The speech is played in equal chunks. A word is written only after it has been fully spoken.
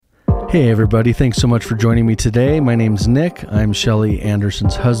Hey everybody, thanks so much for joining me today. My name's Nick. I'm Shelly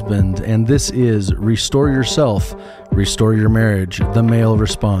Anderson's husband, and this is Restore Yourself, Restore Your Marriage, the male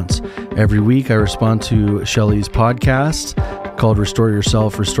response. Every week I respond to Shelly's podcast called Restore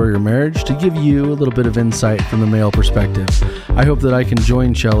Yourself, Restore Your Marriage to give you a little bit of insight from the male perspective. I hope that I can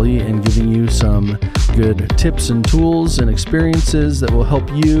join Shelly in giving you some good tips and tools and experiences that will help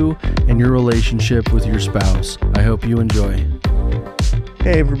you and your relationship with your spouse. I hope you enjoy.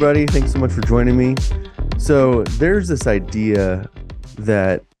 Hey everybody, thanks so much for joining me. So there's this idea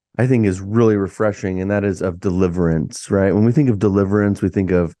that I think is really refreshing, and that is of deliverance, right? When we think of deliverance, we think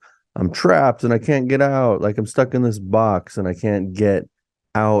of I'm trapped and I can't get out, like I'm stuck in this box and I can't get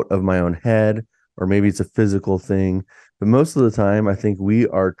out of my own head, or maybe it's a physical thing. But most of the time, I think we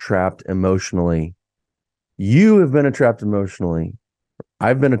are trapped emotionally. You have been trapped emotionally.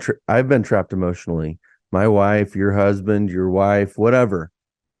 I've been trapped emotionally. My wife, your husband, your wife, whatever,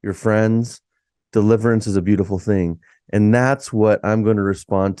 your friends. Deliverance is a beautiful thing. And that's what I'm going to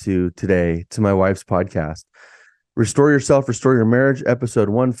respond to today, to my wife's podcast. Restore Yourself, Restore Your Marriage, episode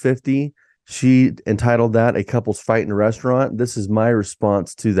 150. She entitled that A Couple's Fight in a Restaurant. This is my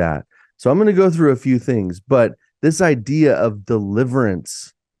response to that. So I'm going to go through a few things, but this idea of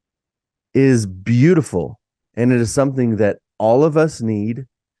deliverance is beautiful. And it is something that all of us need.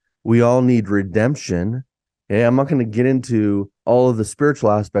 We all need redemption. Okay, I'm not going to get into all of the spiritual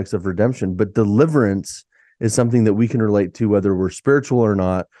aspects of redemption, but deliverance is something that we can relate to, whether we're spiritual or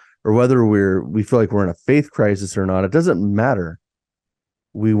not, or whether we feel like we're in a faith crisis or not. It doesn't matter.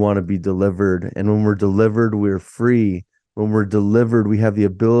 We want to be delivered. And when we're delivered, we're free. When we're delivered, we have the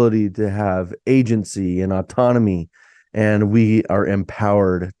ability to have agency and autonomy, and we are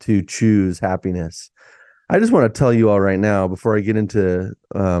empowered to choose happiness. I just want to tell you all right now, before I get into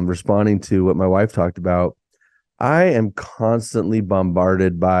responding to what my wife talked about, I am constantly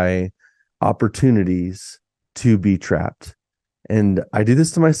bombarded by opportunities to be trapped. And I do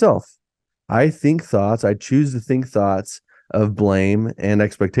this to myself. I choose to think thoughts of blame and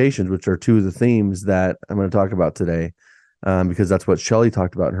expectations, which are two of the themes that I'm going to talk about today, because that's what Shelly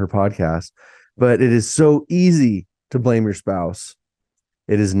talked about in her podcast. But it is so easy to blame your spouse.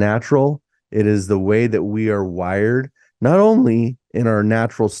 It is natural. It is the way that we are wired, not only in our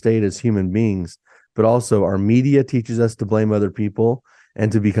natural state as human beings, but also our media teaches us to blame other people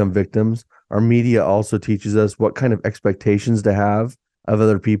and to become victims. Our media also teaches us what kind of expectations to have of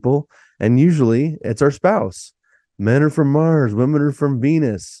other people. And usually it's our spouse. Men are from Mars, women are from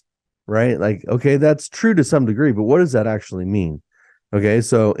Venus, right? Like, okay, that's true to some degree, but what does that actually mean? Okay,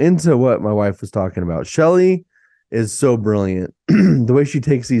 so into what my wife was talking about. Shelly is so brilliant. The way she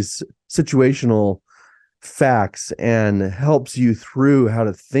takes these situational facts and helps you through how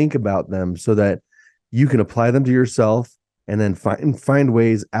to think about them so that you can apply them to yourself and then find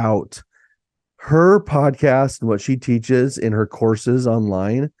ways out. Her podcast and what she teaches in her courses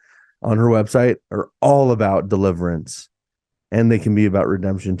online on her website are all about deliverance, and they can be about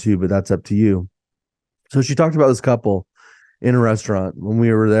redemption too, but that's up to you. So she talked about this couple in a restaurant. When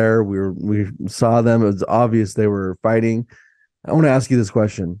we were there, we saw them. It was obvious they were fighting. I want to ask you this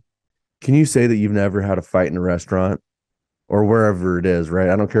question. Can you say that you've never had a fight in a restaurant or wherever it is, right?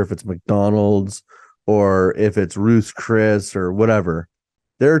 I don't care if it's McDonald's or if it's Ruth's Chris or whatever.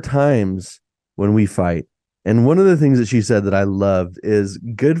 There are times when we fight. And one of the things that she said that I loved is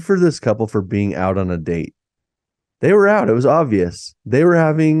good for this couple for being out on a date. They were out. It was obvious. They were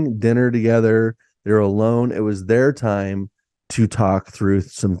having dinner together. They were alone. It was their time to talk through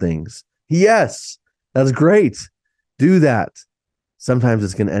some things. Yes, that's great. Do that. Sometimes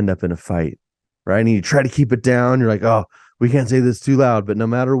it's going to end up in a fight, right? And you try to keep it down. You're like, oh, we can't say this too loud. But no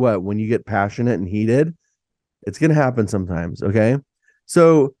matter what, when you get passionate and heated, it's going to happen sometimes, okay?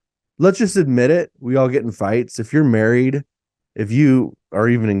 So let's just admit it. We all get in fights. If you're married, if you are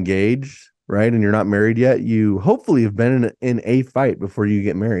even engaged, right, and you're not married yet, you hopefully have been in a fight before you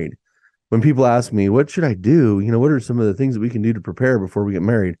get married. When people ask me, what should I do? What are some of the things that we can do to prepare before we get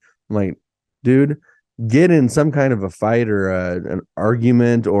married? I'm like, dude, get in some kind of a fight or an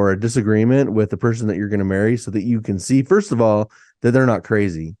argument or a disagreement with the person that you're going to marry so that you can see, first of all, that they're not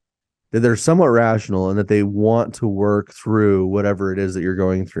crazy, that they're somewhat rational, and that they want to work through whatever it is that you're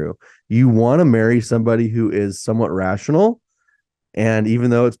going through. You want to marry somebody who is somewhat rational. And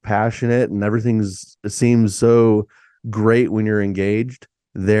even though it's passionate and everything seems so great when you're engaged,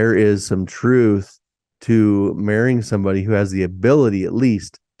 there is some truth to marrying somebody who has the ability, at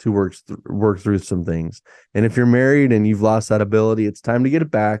least, to work through some things. And if you're married and you've lost that ability, it's time to get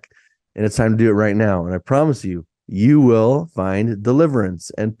it back, and it's time to do it right now. And I promise you, you will find deliverance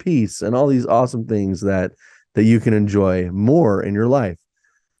and peace and all these awesome things that you can enjoy more in your life.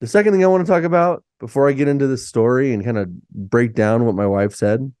 The second thing I want to talk about before I get into this story and kind of break down what my wife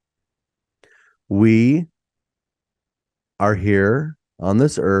said, we are here on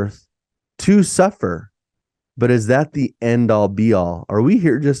this earth to suffer. But is that the end all be all? Are we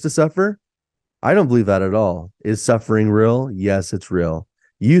here just to suffer? I don't believe that at all. Is suffering real? Yes, it's real.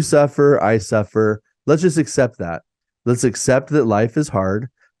 You suffer, I suffer. Let's just accept that. Let's accept that life is hard,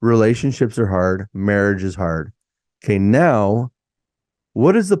 relationships are hard, marriage is hard. Okay, now,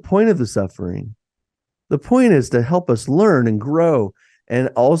 what is the point of the suffering? The point is to help us learn and grow, and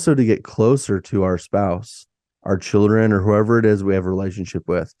also to get closer to our spouse, our children, or whoever it is we have a relationship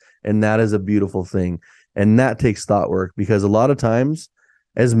with. And that is a beautiful thing. And that takes thought work, because a lot of times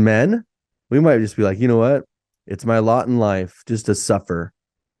as men, we might just be like, you know what? It's my lot in life just to suffer.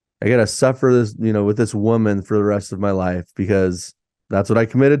 I got to suffer this, with this woman for the rest of my life because that's what I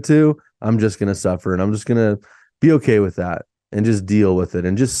committed to. I'm just going to suffer, and I'm just going to be okay with that and just deal with it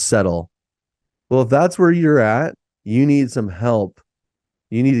and just settle. Well, if that's where you're at, you need some help.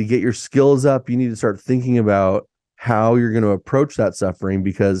 You need to get your skills up. You need to start thinking about how you're going to approach that suffering,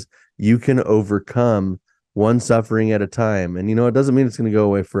 because you can overcome one suffering at a time. And, it doesn't mean it's going to go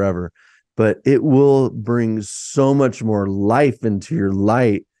away forever, but it will bring so much more life into your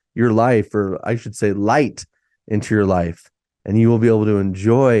life, or I should say light into your life. And you will be able to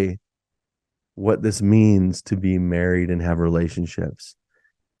enjoy what this means to be married and have relationships.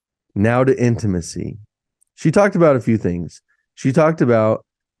 Now to intimacy. She talked about a few things. She talked about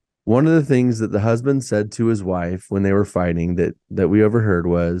one of the things that the husband said to his wife when they were fighting that we overheard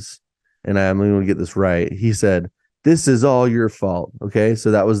was, and I'm going to get this right. He said, "This is all your fault." Okay.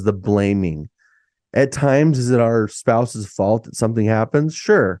 So that was the blaming. At times, is it our spouse's fault that something happens?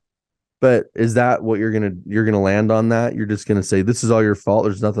 Sure. But is that what you're going to land on that? You're just going to say, "This is all your fault.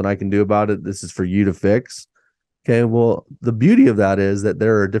 There's nothing I can do about it. This is for you to fix." Okay. Well, the beauty of that is that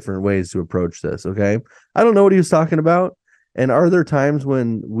there are different ways to approach this. Okay. I don't know what he was talking about. And are there times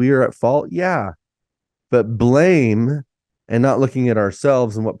when we are at fault? Yeah. But blame and not looking at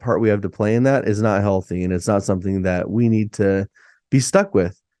ourselves and what part we have to play in that is not healthy. And it's not something that we need to be stuck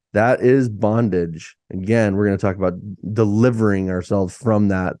with. That is bondage. Again, we're going to talk about delivering ourselves from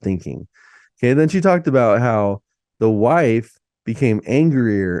that thinking. Okay. Then she talked about how the wife became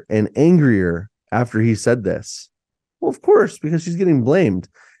angrier and angrier after he said this. Well, of course, because she's getting blamed.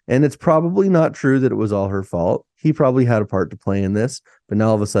 And it's probably not true that it was all her fault. He probably had a part to play in this, but now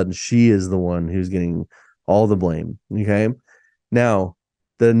all of a sudden she is the one who's getting all the blame. Okay. Now,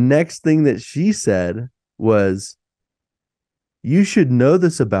 the next thing that she said was, "You should know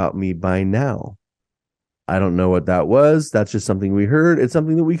this about me by now." I don't know what that was. That's just something we heard. It's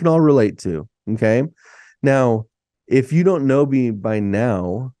something that we can all relate to. Okay. Now, if you don't know me by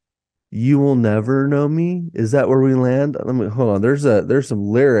now, you will never know me. Is that where we land? Let me hold on. There's some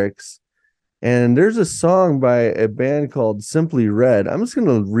lyrics, and there's a song by a band called Simply Red. I'm just going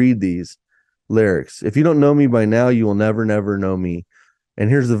to read these lyrics. "If you don't know me by now, you will never, never know me." And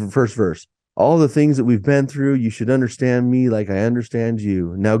here's the first verse. "All the things that we've been through, you should understand me like I understand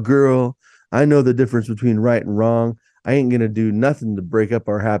you. Now, girl, I know the difference between right and wrong. I ain't going to do nothing to break up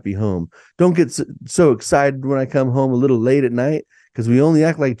our happy home. Don't get so excited when I come home a little late at night, because we only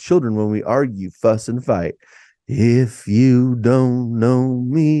act like children when we argue, fuss, and fight. If you don't know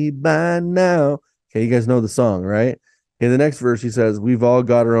me by now." Okay, you guys know the song, right? In the next verse, he says, "We've all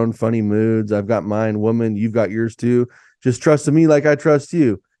got our own funny moods. I've got mine, woman. You've got yours too. Just trust in me like I trust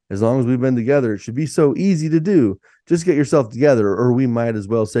you. As long as we've been together, it should be so easy to do. Just get yourself together, or we might as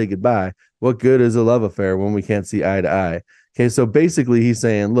well say goodbye. What good is a love affair when we can't see eye to eye?" Okay, so basically he's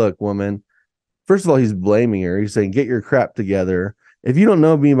saying, look, woman, first of all, he's blaming her. He's saying, get your crap together. If you don't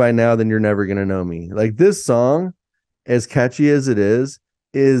know me by now, then you're never going to know me. Like, this song, as catchy as it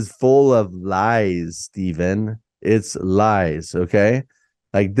is full of lies, Stephen. It's lies, okay?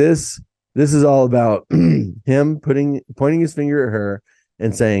 Like, this is all about him pointing his finger at her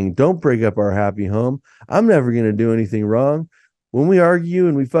and saying, "Don't break up our happy home. I'm never going to do anything wrong. When we argue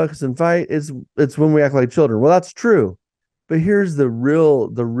and we fuss and fight, it's when we act like children." Well, that's true. But here's the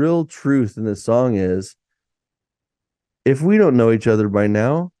real truth in this song is, if we don't know each other by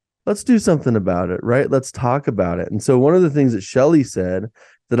now, let's do something about it, right? Let's talk about it. And so one of the things that Shelley said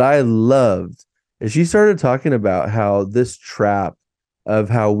that I loved is she started talking about how this trap of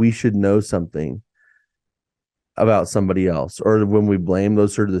how we should know something about somebody else, or when we blame,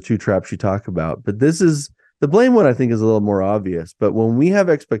 those sort of the two traps you talk about. But this is the blame one, I think, is a little more obvious. But when we have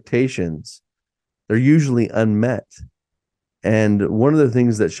expectations, they're usually unmet. And one of the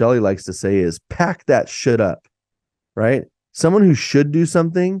things that Shelley likes to say is pack that shit up, right? Someone who should do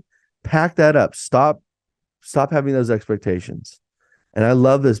something, pack that up. Stop having those expectations. And I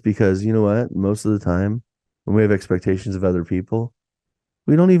love this because you know what? Most of the time, when we have expectations of other people,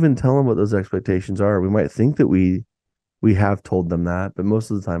 we don't even tell them what those expectations are. We might think that we have told them that, but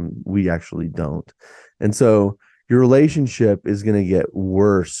most of the time we actually don't. And so your relationship is going to get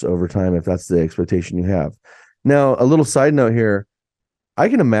worse over time if that's the expectation you have. Now, a little side note here. I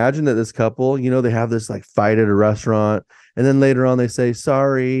can imagine that this couple, they have this like fight at a restaurant, and then later on they say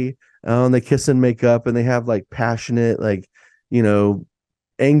sorry, and they kiss and make up, and they have like passionate, like, you know,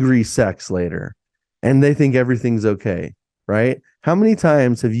 angry sex later, and they think everything's okay, right? How many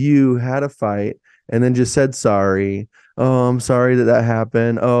times have you had a fight and then just said sorry? Oh, I'm sorry that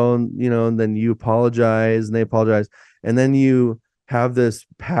happened. Oh, and then you apologize and they apologize, and then you have this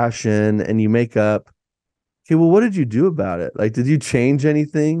passion and you make up. Okay, well, what did you do about it? Like, did you change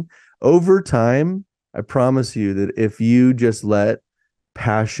anything over time? I promise you that if you just let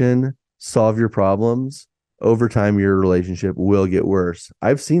passion solve your problems, over time, your relationship will get worse.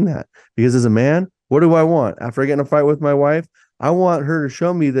 I've seen that because as a man, what do I want? After I get in a fight with my wife, I want her to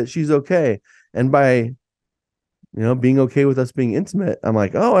show me that she's okay. And by, being okay with us being intimate, I'm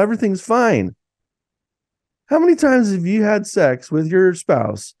like, oh, everything's fine. How many times have you had sex with your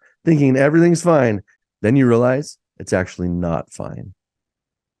spouse thinking everything's fine? Then you realize it's actually not fine.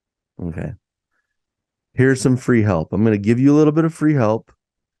 Okay. Here's some free help. I'm going to give you a little bit of free help.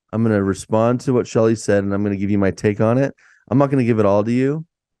 I'm going to respond to what Shelly said, and I'm going to give you my take on it. I'm not going to give it all to you.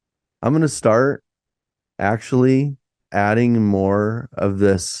 I'm going to start actually adding more of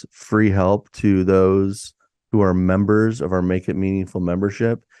this free help to those who are members of our Make It Meaningful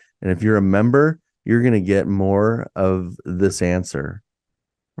membership. And if you're a member, you're going to get more of this answer.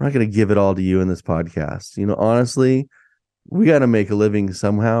 We're not going to give it all to you in this podcast. Honestly, we got to make a living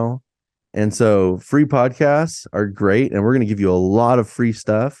somehow. And so free podcasts are great. And we're going to give you a lot of free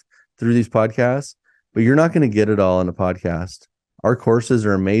stuff through these podcasts, but you're not going to get it all in a podcast. Our courses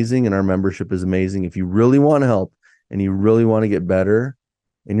are amazing and our membership is amazing. If you really want help and you really want to get better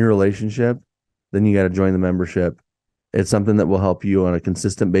in your relationship, then you got to join the membership. It's something that will help you on a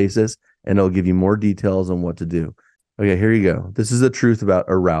consistent basis, and it'll give you more details on what to do. Okay, here you go. This is the truth about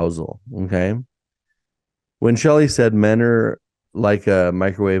arousal. Okay. When Shelly said men are like a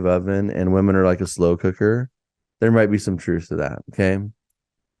microwave oven and women are like a slow cooker, there might be some truth to that. Okay.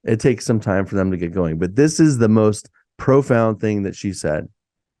 It takes some time for them to get going, but this is the most profound thing that she said.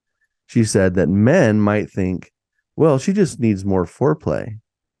 She said that men might think, well, she just needs more foreplay.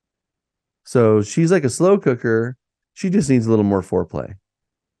 So she's like a slow cooker. She just needs a little more foreplay.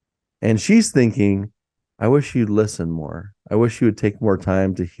 And she's thinking, I wish you'd listen more. I wish you would take more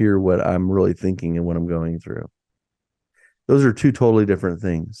time to hear what I'm really thinking and what I'm going through. Those are two totally different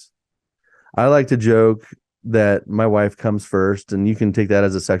things. I like to joke that my wife comes first, and you can take that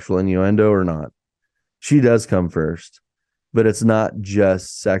as a sexual innuendo or not. She does come first, but it's not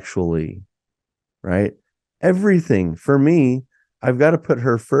just sexually, right? Everything for me, I've got to put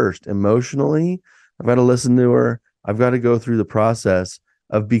her first emotionally. I've got to listen to her. I've got to go through the process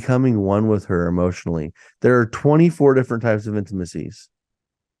of becoming one with her emotionally. There are 24 different types of intimacies.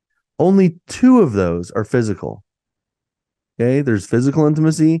 Only 2 of those are physical. Okay, there's physical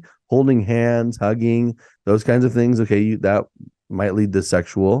intimacy, holding hands, hugging, those kinds of things. Okay, that might lead to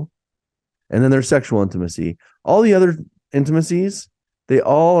sexual. And then there's sexual intimacy. All the other intimacies, they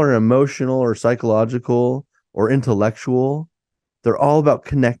all are emotional or psychological or intellectual. They're all about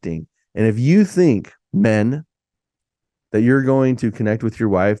connecting. And if you think, men, that you're going to connect with your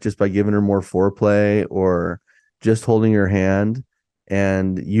wife just by giving her more foreplay or just holding her hand,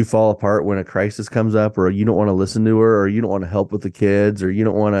 and you fall apart when a crisis comes up, or you don't want to listen to her, or you don't want to help with the kids, or you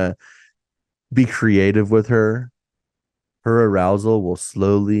don't want to be creative with her, her arousal will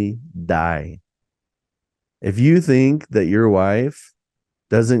slowly die. If you think that your wife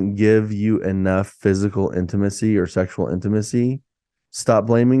doesn't give you enough physical intimacy or sexual intimacy, stop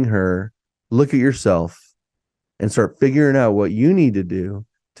blaming her, look at yourself, and start figuring out what you need to do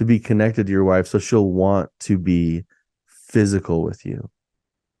to be connected to your wife so she'll want to be physical with you.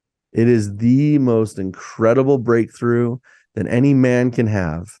 It is the most incredible breakthrough that any man can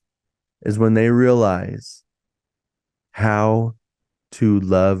have, is when they realize how to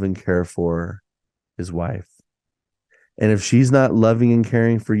love and care for his wife. And if she's not loving and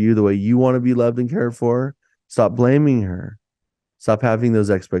caring for you the way you want to be loved and cared for, stop blaming her. Stop having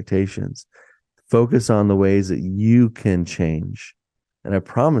those expectations. Focus on the ways that you can change. And I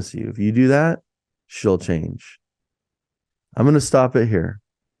promise you, if you do that, she'll change. I'm going to stop it here.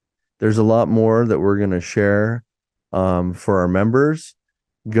 There's a lot more that we're going to share for our members.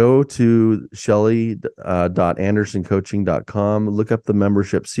 Go to Shelly.andersoncoaching.com. Look up the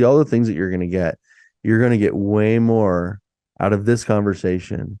membership. See all the things that you're going to get. You're going to get way more out of this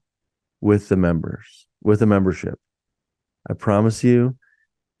conversation with the members, with the membership. I promise you,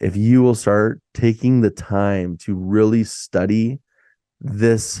 if you will start taking the time to really study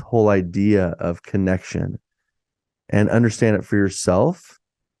this whole idea of connection and understand it for yourself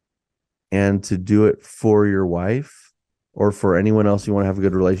and to do it for your wife or for anyone else you want to have a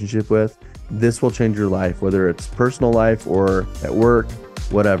good relationship with, this will change your life, whether it's personal life or at work,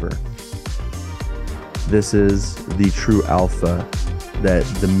 whatever. This is the true alpha that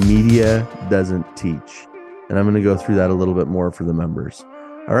the media doesn't teach. And I'm going to go through that a little bit more for the members.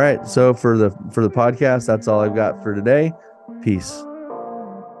 All right. So for the podcast, that's all I've got for today. Peace.